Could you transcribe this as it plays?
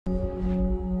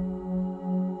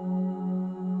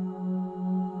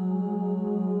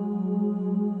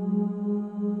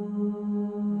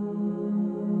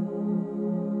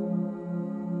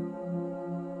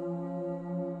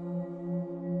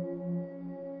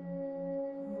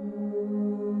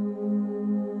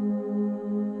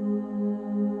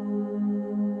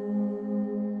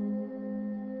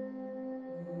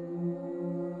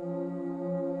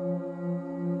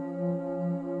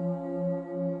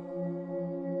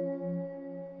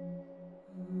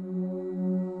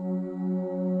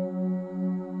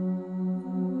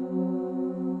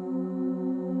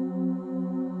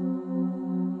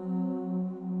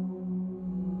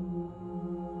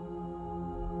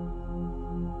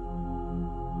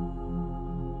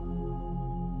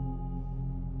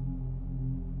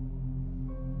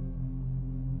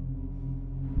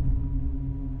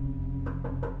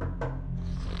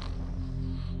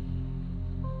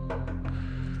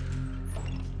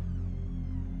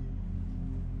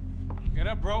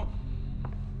up, bro.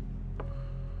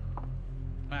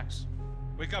 Max.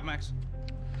 Wake up, Max.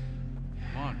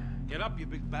 Come on. Get up, you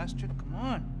big bastard. Come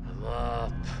on. I'm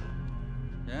up.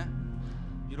 Yeah?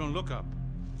 You don't look up.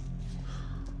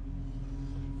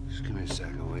 Just give me a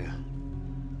second, will you?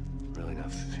 Really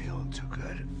not feeling too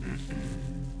good.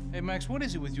 Hey, Max, what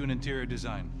is it with you and interior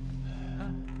design? Huh?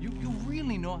 You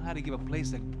really know how to give a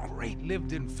place a great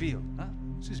lived-in feel, huh?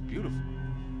 This is beautiful.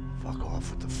 Fuck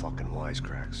off with the fucking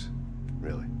wisecracks.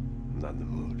 Really, I'm not in the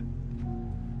mood.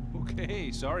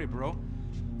 Okay, sorry, bro.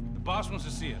 The boss wants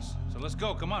to see us, so let's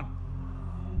go, come on.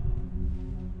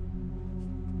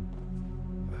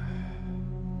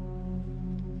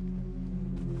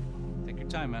 Take your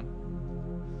time, man.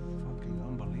 Fucking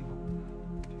unbelievable.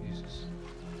 Jesus.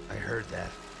 I heard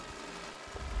that.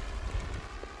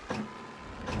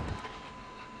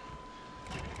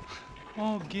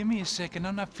 Oh, give me a second.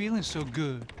 I'm not feeling so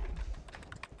good.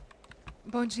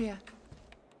 Bom dia.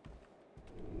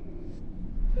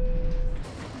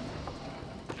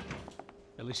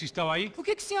 Alice estava aí? O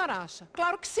que o senhor acha?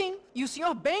 Claro que sim. E o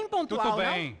senhor bem pontual, Tudo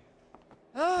bem.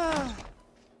 não? Ah.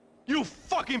 You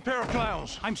fucking pair of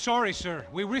clowns! I'm sorry, sir.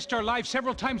 We risked our lives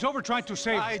several times over trying to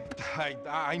save...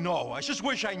 I know. I just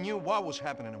wish I knew what was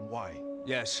happening and why.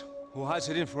 Yes. Who has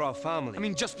it in for our family? I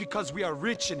mean, just because we are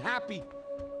rich and happy.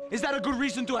 Is that a good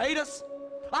reason to hate us?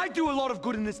 I do a lot of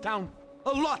good in this town. A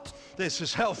lot! This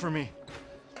is hell for me.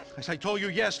 As I told you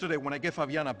yesterday, when I get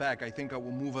Fabiana back, I think I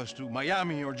will move us to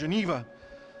Miami or Geneva.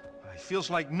 It feels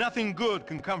like nothing good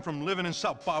can come from living in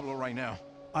Sao Paulo right now.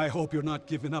 I hope you're not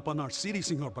giving up on our city,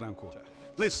 Senor Branco.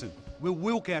 Listen, we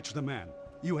will catch the man.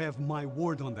 You have my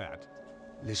word on that.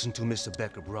 Listen to Mr.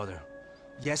 Becker, brother.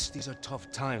 Yes, these are tough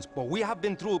times, but we have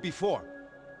been through it before.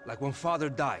 Like when Father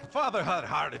died. Father had a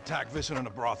heart attack visiting a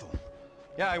brothel.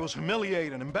 Yeah, it was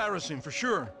humiliating, embarrassing, for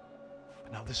sure.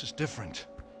 But now this is different.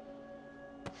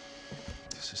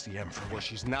 This is the Emperor. Well,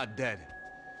 she's not dead.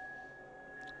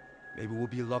 Maybe we'll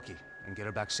be lucky and get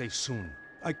her back safe soon.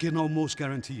 I can almost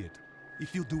guarantee it,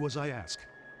 if you do as I ask.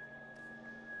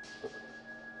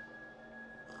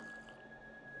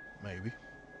 Maybe.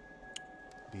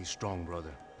 Be strong,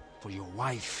 brother. For your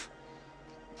wife.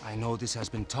 I know this has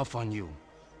been tough on you,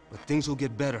 but things will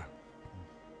get better.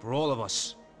 For all of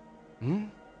us. Hmm?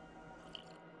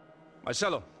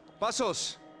 Marcelo,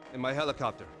 pasos in my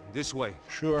helicopter. This way.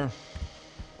 Sure.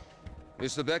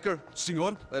 Mr. Becker?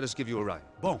 Senhor? Let us give you a ride.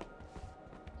 Bom.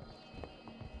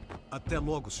 Até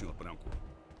logo, Senhor Branco.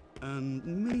 And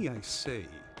may I say,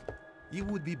 you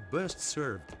would be best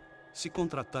served se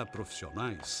contratar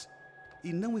profissionais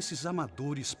e não esses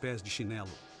amadores pés de chinelo.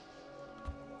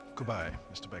 Goodbye,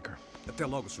 Mr. Becker. Até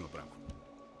logo, Senhor Branco.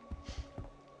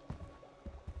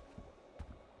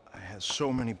 I had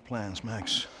so many plans,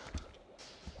 Max.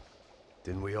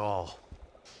 Didn't we all?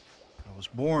 I was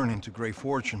born into great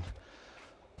fortune.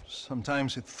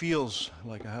 Sometimes it feels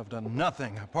like I have done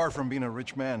nothing apart from being a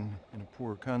rich man in a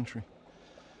poor country.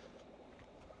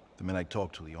 The men I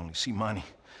talk to, they only see money.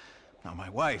 Now my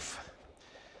wife,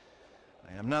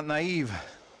 I am not naive.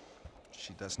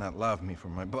 She does not love me for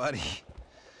my body.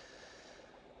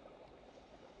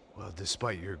 Well,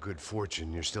 despite your good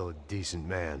fortune, you're still a decent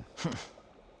man.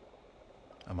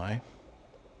 Am I?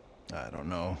 I don't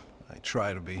know. I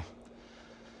try to be.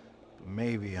 But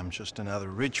maybe I'm just another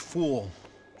rich fool,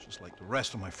 just like the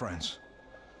rest of my friends.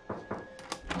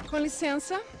 Com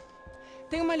licença.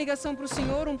 Tem uma ligação para o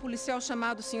senhor, policial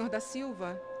chamado Senhor da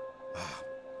Silva.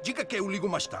 Diga que eu ligo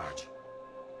mais tarde.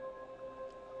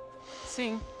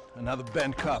 Sim. Another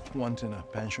bent cop wanting a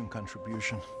pension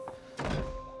contribution.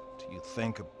 Do you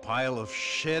think a pile of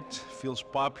shit feels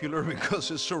popular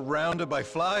because it's surrounded by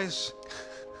flies?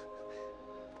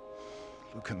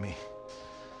 Look at me.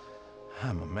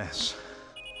 I'm a mess.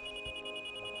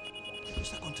 O que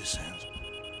está acontecendo?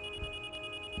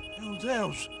 Meu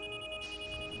Deus!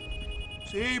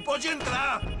 Sim, pode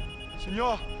entrar!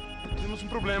 Senhor, temos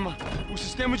problema. O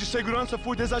sistema de segurança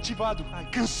foi desativado. I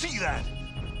can see that!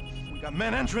 We got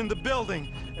men entering the building,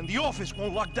 and the office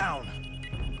won't lock down.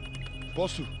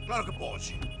 Posso? Claro que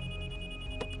pode.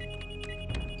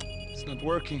 It's not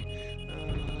working.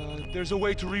 There's a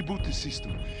way to reboot the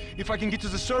system. If I can get to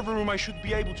the server room, I should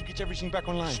be able to get everything back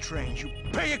online. Strange. You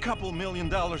pay a couple $1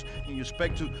 million, and you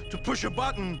expect to push a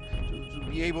button to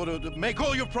be able to make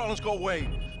all your problems go away.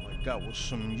 All I got was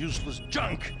some useless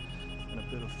junk and a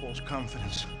bit of false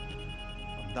confidence.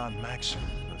 I'm done, Max.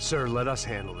 Sir, let us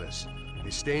handle this.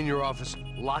 You stay in your office,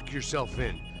 lock yourself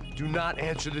in. Do not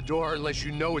answer the door unless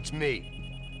you know it's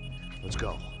me. Let's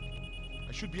go.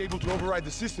 I should be able to override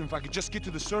the system if I could just get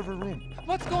to the server room.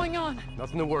 What's going on?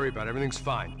 Nothing to worry about. Everything's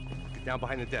fine. Get down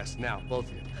behind the desk. Now, both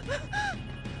of you.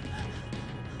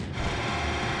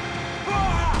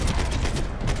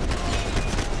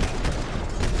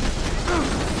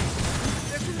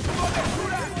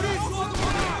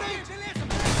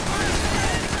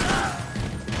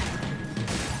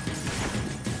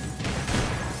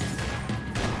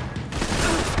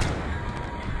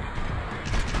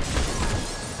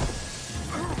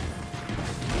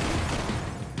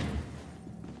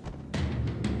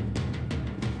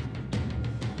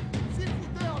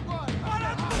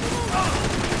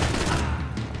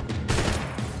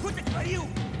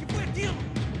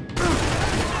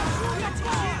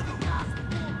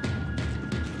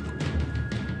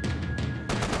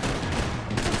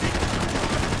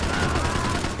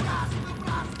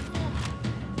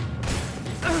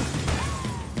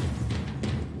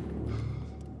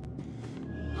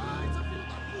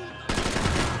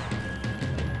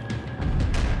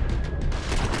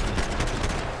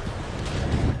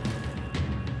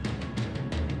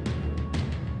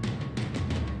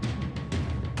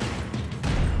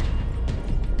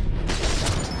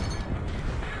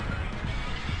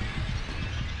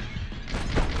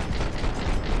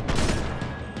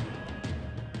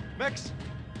 Max!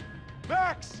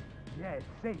 Max! Yeah, it's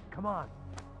safe. Come on.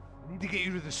 We need to get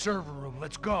you to the server room.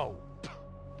 Let's go.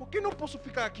 Por que não posso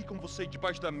ficar aqui com você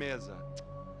debaixo da mesa?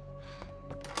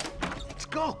 Let's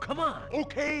go. Come on.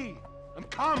 Okay, I'm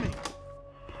coming.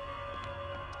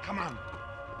 Come on.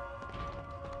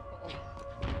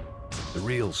 The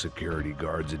real security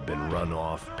guards had been run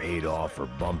off, paid off, or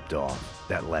bumped off.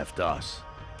 That left us.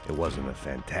 It wasn't a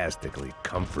fantastically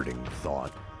comforting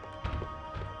thought.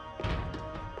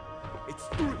 It's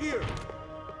through here.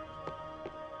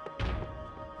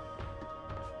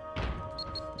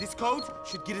 This code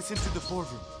should get us into the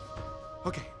boardroom.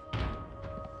 Okay.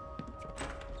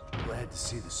 Glad to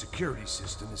see the security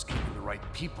system is keeping the right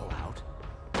people out.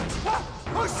 Ah!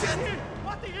 Oh shit!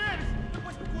 Matem eles!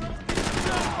 Depois procuramos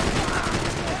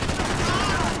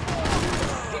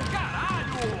Que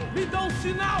caralho! Me dá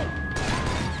sinal!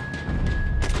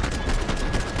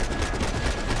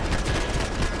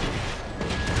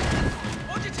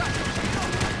 Onde te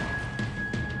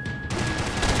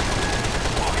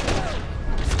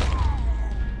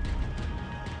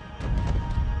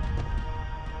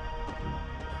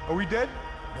Are we dead?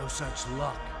 No such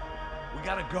luck. We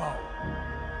gotta go.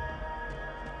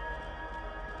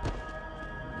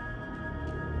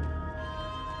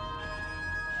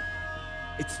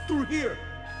 It's through here.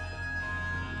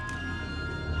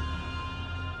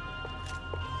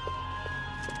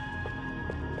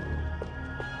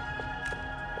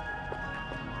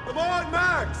 Come on,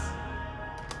 Max!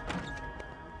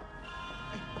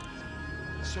 Hey,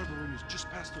 the server room is just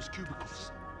past those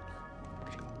cubicles.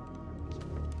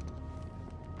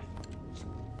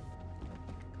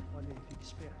 Olha aí, fica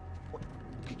esperto. O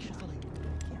que eu falei?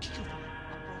 O que eu falei?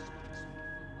 A próxima pessoa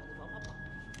vai levar uma bala.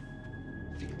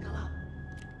 Fica calado.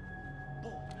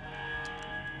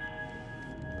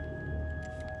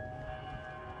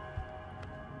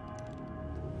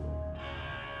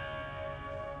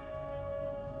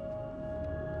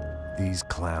 These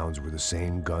clowns were the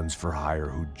same guns for hire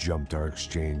who jumped our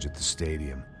exchange at the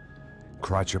stadium.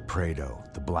 Prado,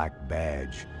 the Black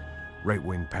Badge.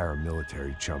 Right-wing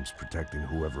paramilitary chumps protecting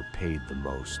whoever paid the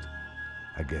most.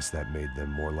 I guess that made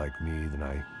them more like me than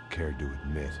I cared to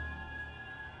admit.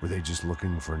 Were they just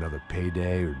looking for another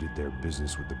payday, or did their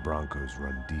business with the Broncos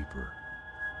run deeper?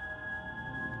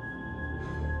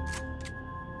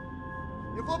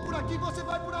 Eu vou por aqui, você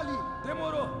vai por ali.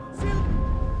 Demorou.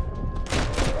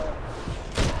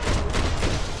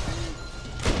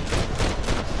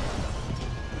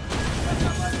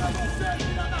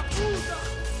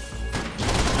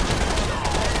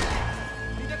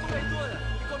 Liga com a leitora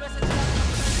e começa a tirar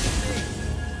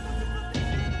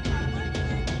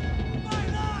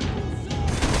vai lá,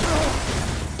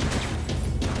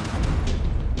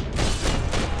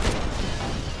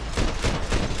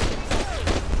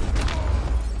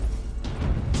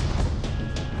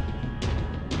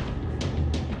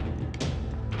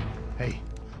 Hey,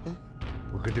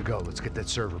 we're good to go. Let's get that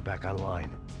server back online.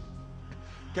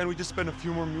 Can't we just spend a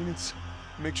few more minutes?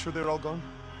 Make sure they're all gone?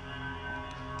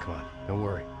 Come on, don't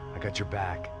worry. I got your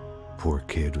back. Poor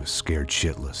kid was scared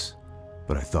shitless,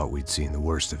 but I thought we'd seen the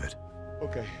worst of it.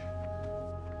 Okay.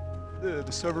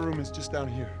 The server room is just down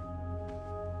here.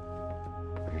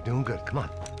 You're doing good. Come on.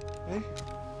 Hey,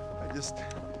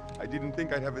 I didn't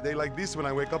think I'd have a day like this when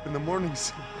I wake up in the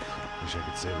mornings. Wish I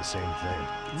could say the same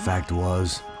thing. Fact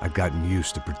was, I'd gotten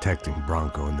used to protecting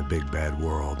Bronco in the big bad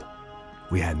world.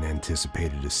 We hadn't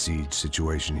anticipated a siege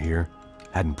situation here,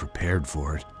 hadn't prepared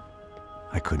for it.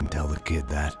 I couldn't tell the kid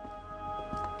that.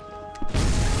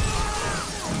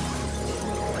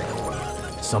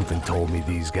 Something told me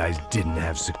these guys didn't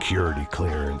have security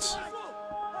clearance.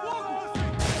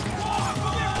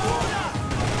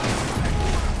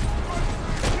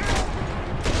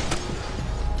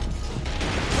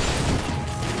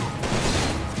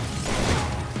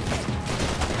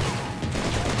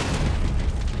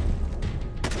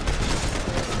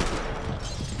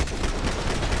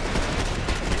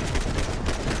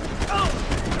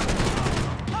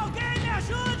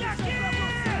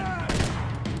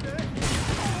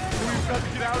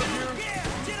 Get out of here!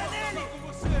 Tira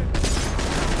dele!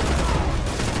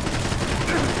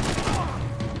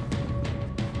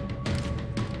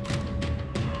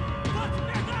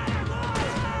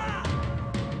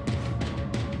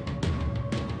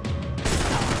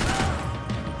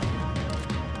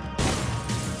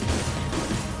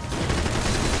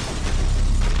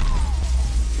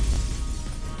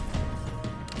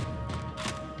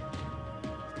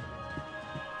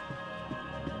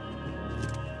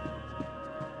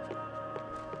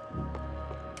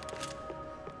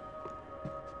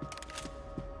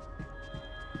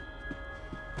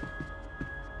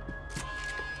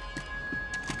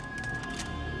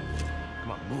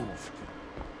 Move.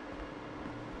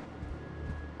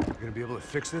 You gonna be able to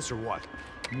fix this or what?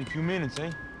 In a few minutes, eh?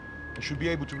 I should be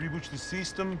able to reboot the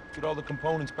system, get all the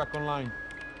components back online.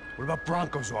 What about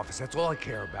Bronco's office? That's all I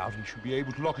care about. You should be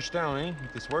able to lock us down, eh?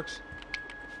 If this works.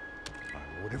 All right,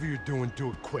 well, whatever you're doing,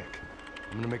 do it quick.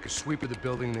 I'm gonna make a sweep of the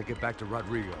building and then get back to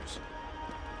Rodrigo's.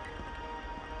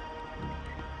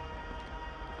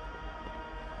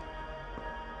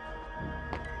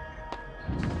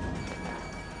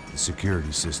 The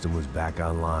security system was back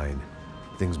online.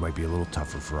 Things might be a little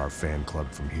tougher for our fan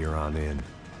club from here on in.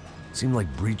 Seemed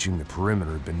like breaching the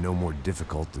perimeter had been no more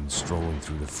difficult than strolling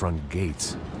through the front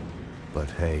gates. But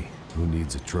hey, who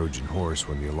needs a Trojan horse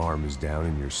when the alarm is down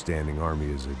and your standing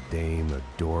army is a dame, a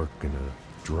dork, and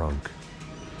a drunk?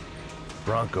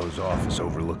 Bronco's office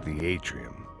overlooked the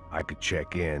atrium. I could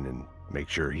check in and make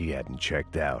sure he hadn't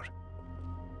checked out.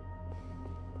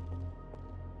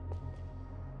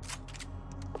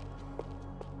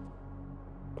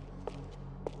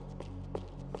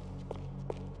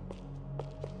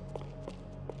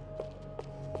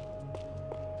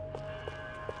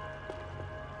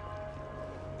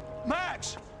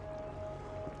 Max!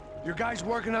 Your guy's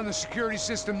working on the security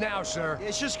system now, sir.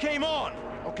 It just came on!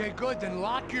 Okay, good, then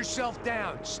lock yourself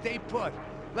down. Stay put.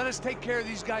 Let us take care of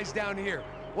these guys down here.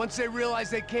 Once they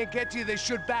realize they can't get to you, they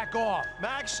should back off.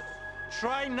 Max,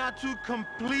 try not to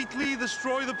completely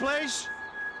destroy the place.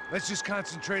 Let's just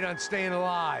concentrate on staying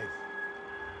alive.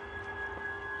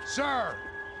 Sir!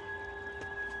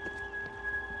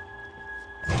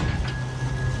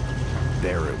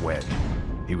 There it went.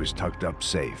 He was tucked up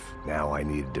safe. Now I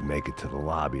needed to make it to the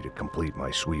lobby to complete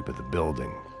my sweep of the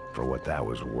building, for what that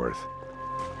was worth.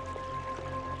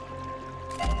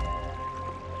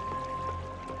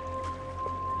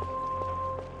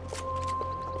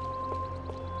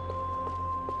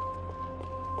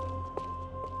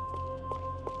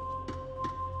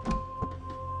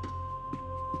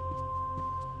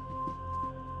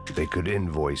 They could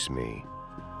invoice me.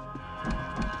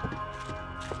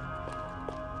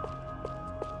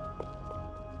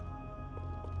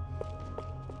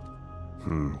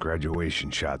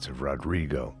 Graduation shots of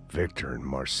Rodrigo, Victor, and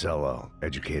Marcelo,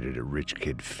 educated at rich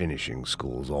kid finishing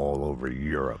schools all over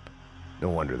Europe. No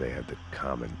wonder they had the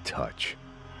common touch.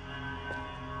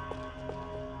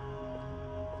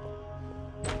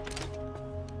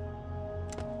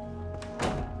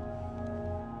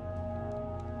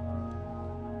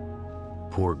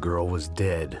 Poor girl was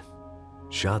dead.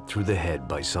 Shot through the head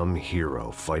by some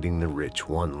hero fighting the rich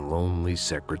one lonely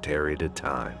secretary at a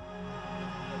time.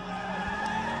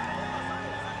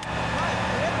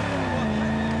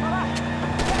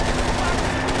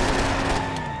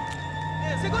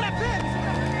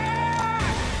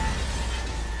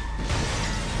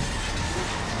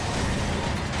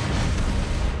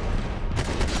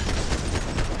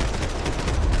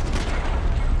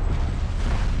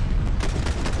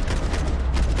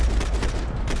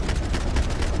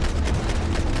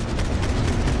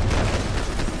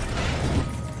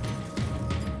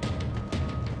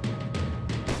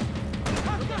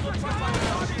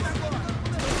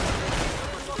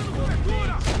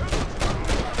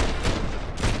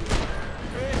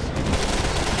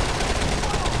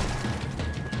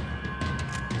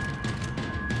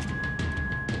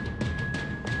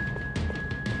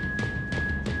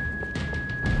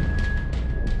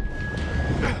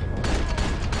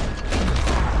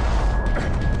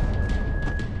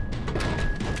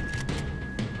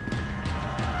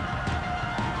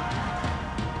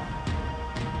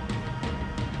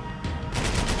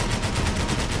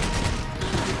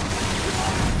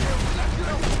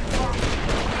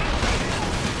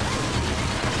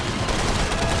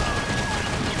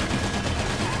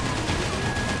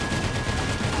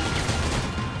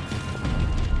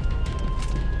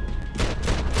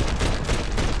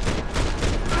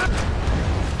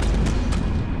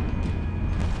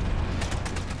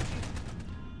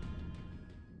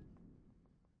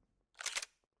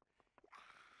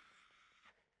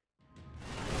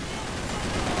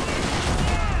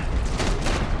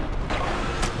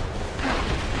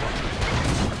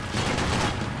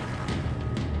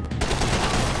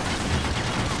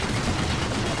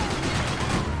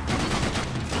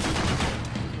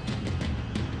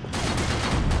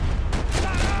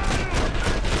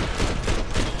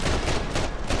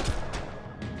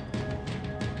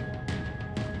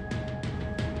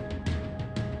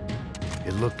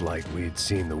 It looked like we had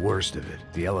seen the worst of it.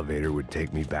 The elevator would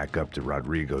take me back up to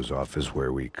Rodrigo's office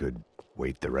where we could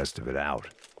wait the rest of it out.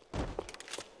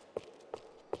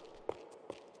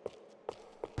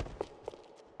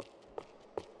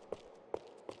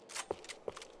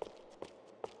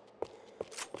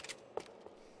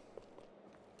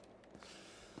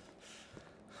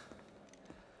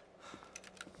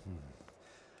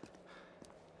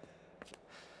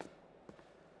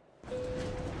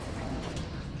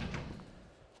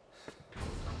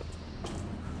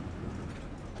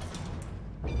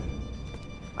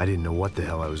 I didn't know what the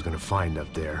hell I was gonna find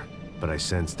up there, but I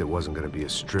sensed it wasn't gonna be a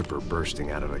stripper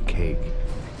bursting out of a cake.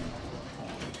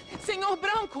 Senor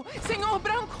Branco! Senor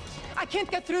Branco! I can't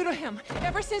get through to him.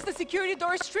 Ever since the security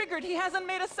door is triggered, he hasn't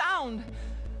made a sound.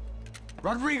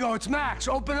 Rodrigo, it's Max.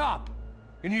 Open up.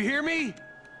 Can you hear me?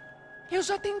 Eu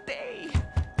já tentei.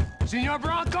 Senor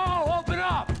Branco, open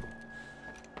up!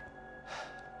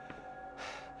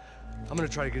 I'm gonna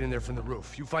try to get in there from the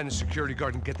roof. You find the security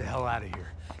guard and get the hell out of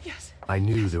here. Yes. I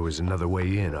knew there was another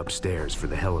way in upstairs for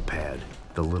the helipad.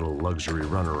 The little luxury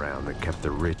runaround that kept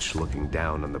the rich looking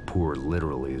down on the poor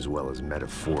literally as well as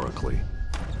metaphorically.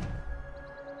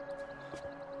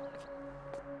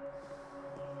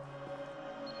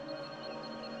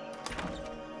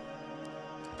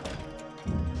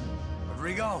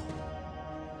 Rodrigo!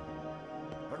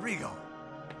 Rodrigo!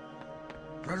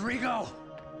 Rodrigo!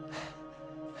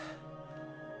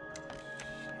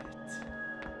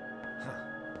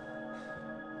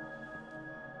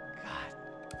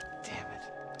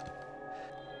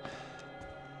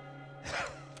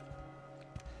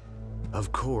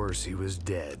 Of course, he was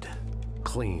dead.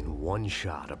 Clean, one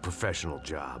shot, a professional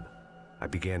job. I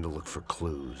began to look for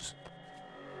clues.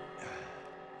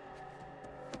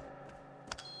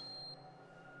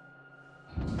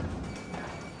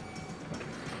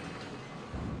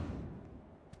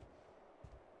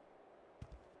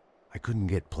 I couldn't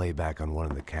get playback on one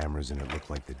of the cameras and it looked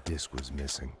like the disc was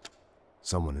missing.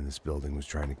 Someone in this building was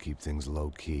trying to keep things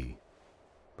low-key.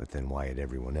 But then why had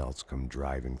everyone else come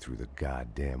driving through the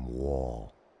goddamn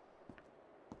wall?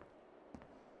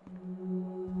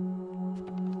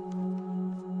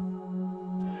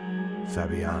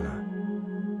 Fabiana.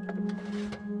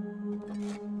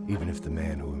 Even if the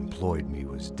man who employed me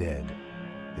was dead,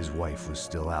 his wife was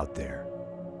still out there.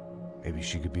 Maybe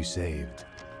she could be saved.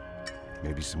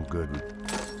 Maybe some good would...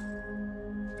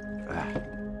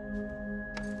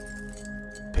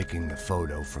 Picking the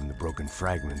photo from the broken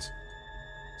fragments,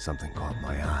 something caught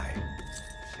my eye.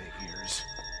 Figures.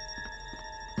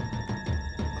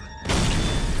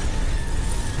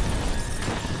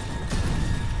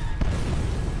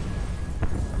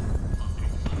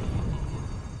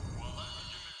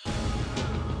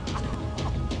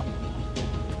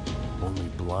 Only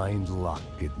blind luck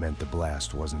it meant the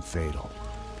blast wasn't fatal.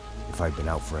 If I'd been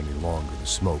out for any longer, the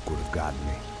smoke would have gotten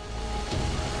me.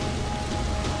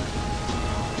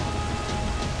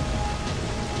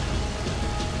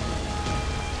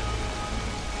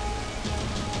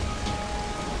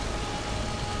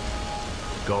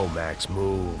 Go, Max,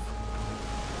 move.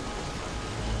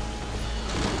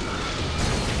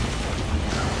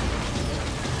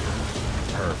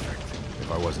 Perfect.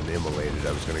 If I wasn't immolated,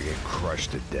 I was gonna get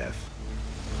crushed to death.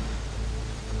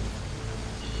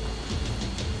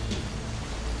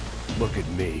 Look at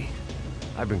me.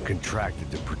 I've been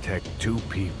contracted to protect two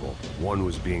people. One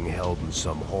was being held in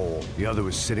some hole. The other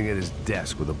was sitting at his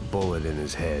desk with a bullet in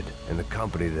his head. And the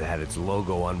company that had its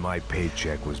logo on my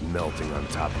paycheck was melting on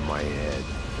top of my head.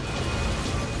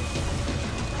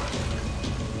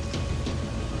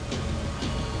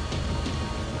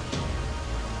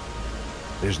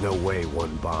 There's no way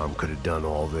one bomb could have done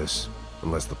all this.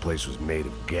 Unless the place was made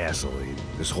of gasoline.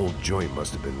 This whole joint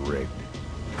must have been rigged.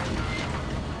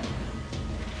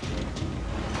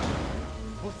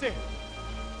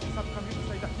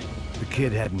 The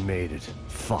kid hadn't made it.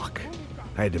 Fuck.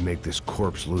 I had to make this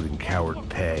corpse-looting coward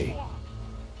pay.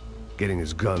 Getting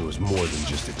his gun was more than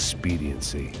just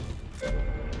expediency.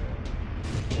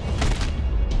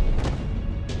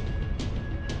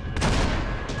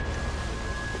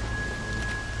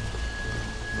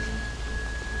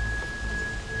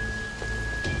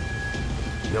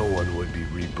 No one would be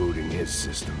rebooting his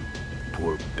system.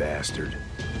 Poor bastard.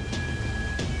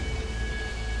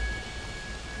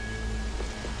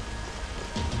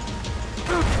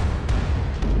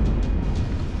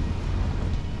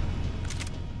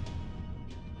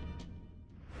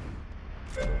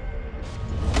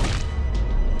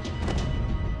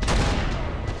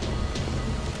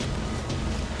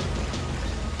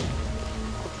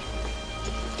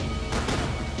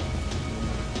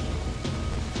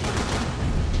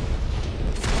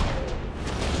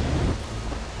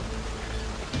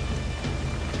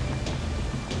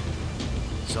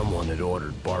 Someone had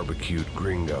ordered barbecued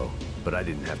gringo, but I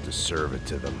didn't have to serve it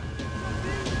to them.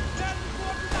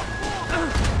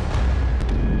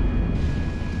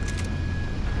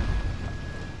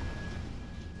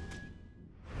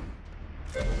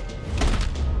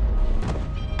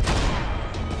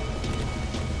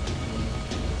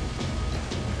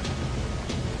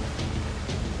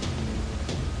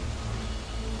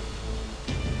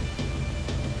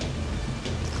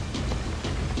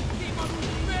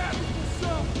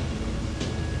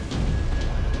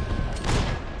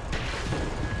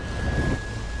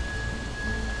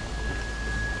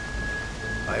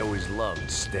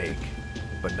 steak,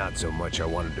 but not so much I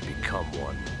wanted to become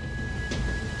one.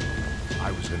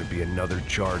 I was gonna be another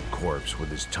charred corpse with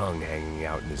his tongue hanging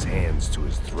out and his hands to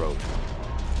his throat.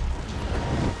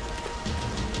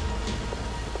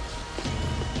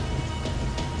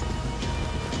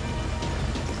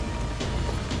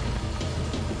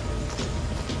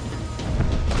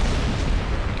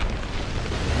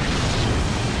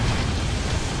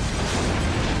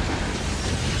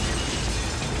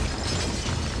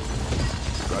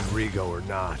 Rodrigo or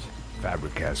not,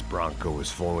 Fabregas Bronco is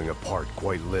falling apart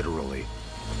quite literally.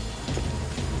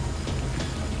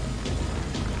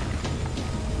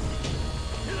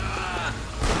 He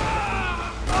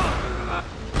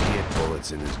had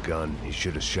bullets in his gun. He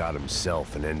should have shot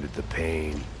himself and ended the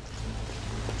pain.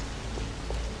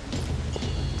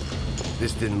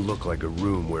 This didn't look like a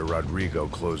room where Rodrigo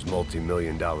closed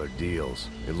multi-million-dollar deals.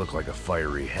 It looked like a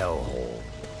fiery hellhole.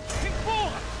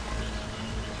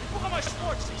 Mais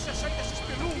forte, sem se achar desses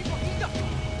peludos.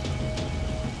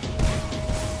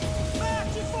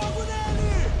 Mete fogo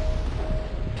nele!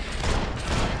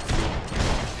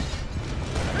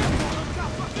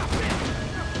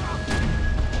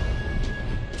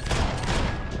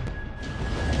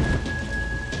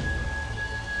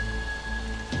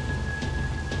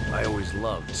 I always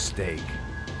loved steak,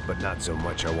 but not so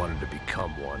much I wanted to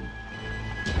become one.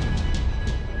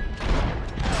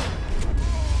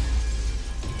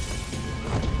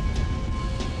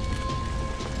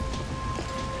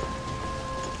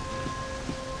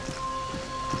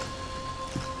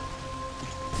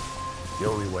 The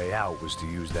only way out was to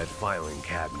use that filing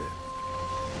cabinet.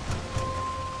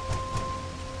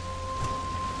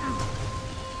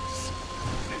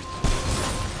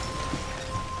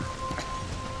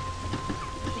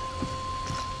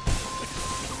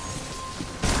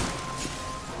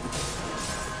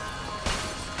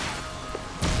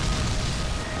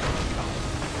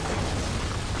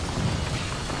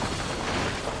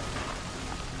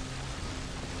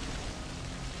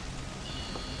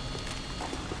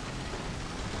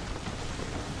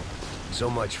 So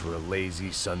much for a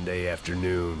lazy Sunday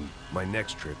afternoon. My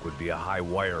next trick would be a high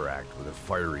wire act with a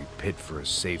fiery pit for a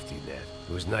safety net.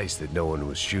 It was nice that no one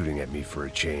was shooting at me for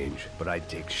a change, but I'd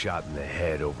take shot in the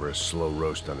head over a slow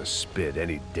roast on a spit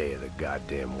any day of the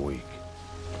goddamn week.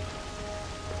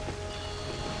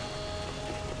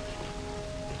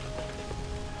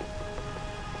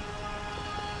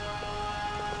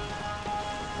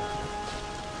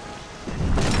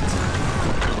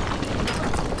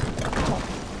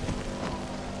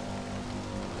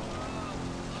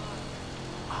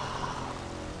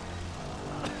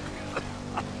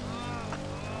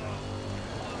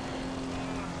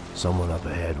 Someone up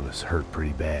ahead was hurt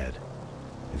pretty bad.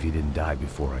 If he didn't die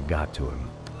before I got to him,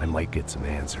 I might get some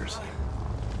answers.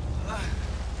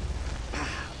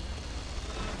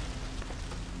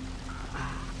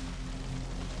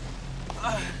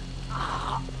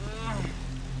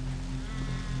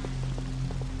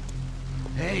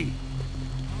 Hey!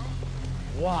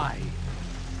 Why?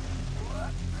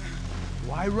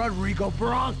 Why Rodrigo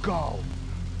Bronco?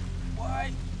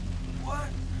 Why? What?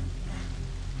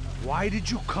 Why did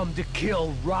you come to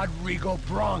kill Rodrigo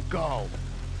Bronco?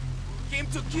 Came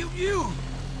to kill you!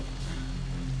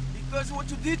 Because of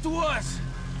what you did to us!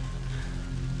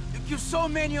 You killed so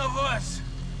many of us!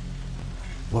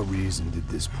 What reason did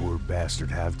this poor bastard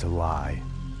have to lie?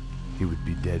 He would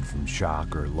be dead from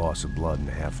shock or loss of blood in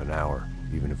half an hour,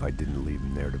 even if I didn't leave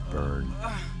him there to burn.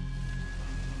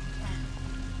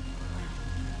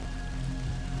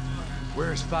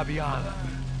 Where's Fabiana?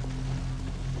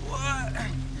 What?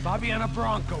 Fabiana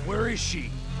Bronco, where is she?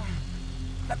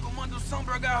 La Comando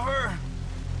Sombra got her.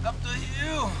 Up the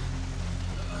hill.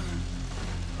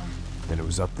 Then it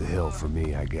was up the hill for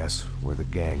me, I guess, where the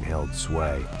gang held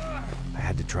sway. I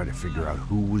had to try to figure out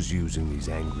who was using these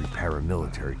angry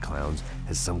paramilitary clowns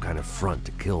as some kind of front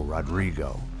to kill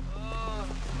Rodrigo.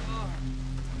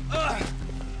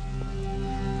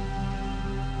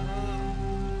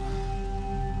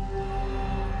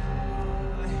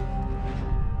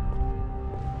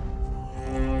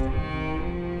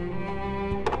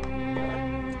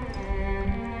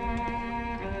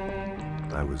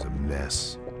 I was a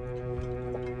mess.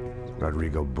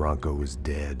 Rodrigo Bronco was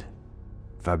dead.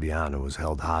 Fabiana was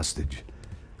held hostage.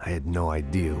 I had no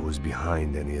idea who was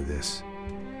behind any of this.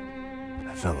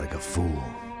 I felt like a fool.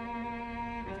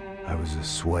 I was a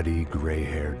sweaty,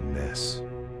 gray-haired mess.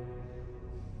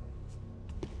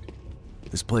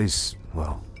 This place,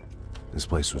 well, this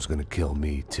place was gonna kill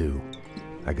me, too.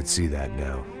 I could see that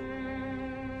now.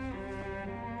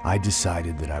 I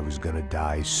decided that I was gonna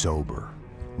die sober,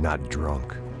 not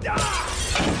drunk.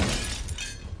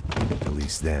 At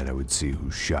least then I would see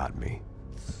who shot me.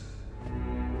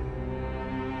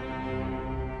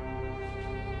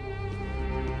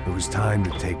 It was time to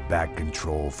take back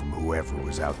control from whoever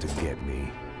was out to get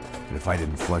me. And if I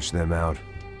didn't flush them out,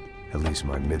 at least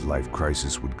my midlife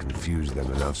crisis would confuse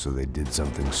them enough so they did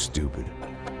something stupid.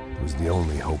 It was the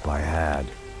only hope I had.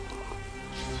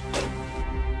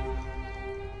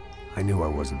 I knew I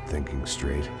wasn't thinking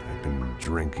straight. I'd been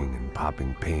drinking and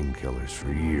popping painkillers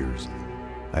for years.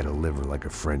 I had a liver like a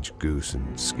French goose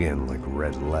and skin like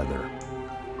red leather.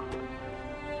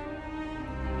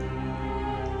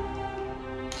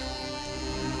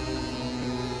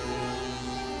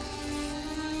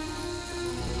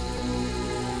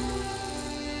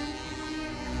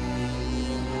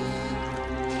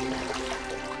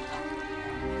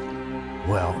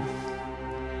 Well,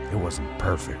 it wasn't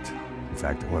perfect. In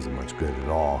fact, it wasn't much good at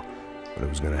all, but it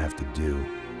was gonna have to do.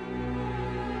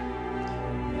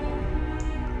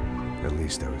 At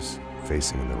least I was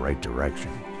facing in the right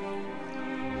direction.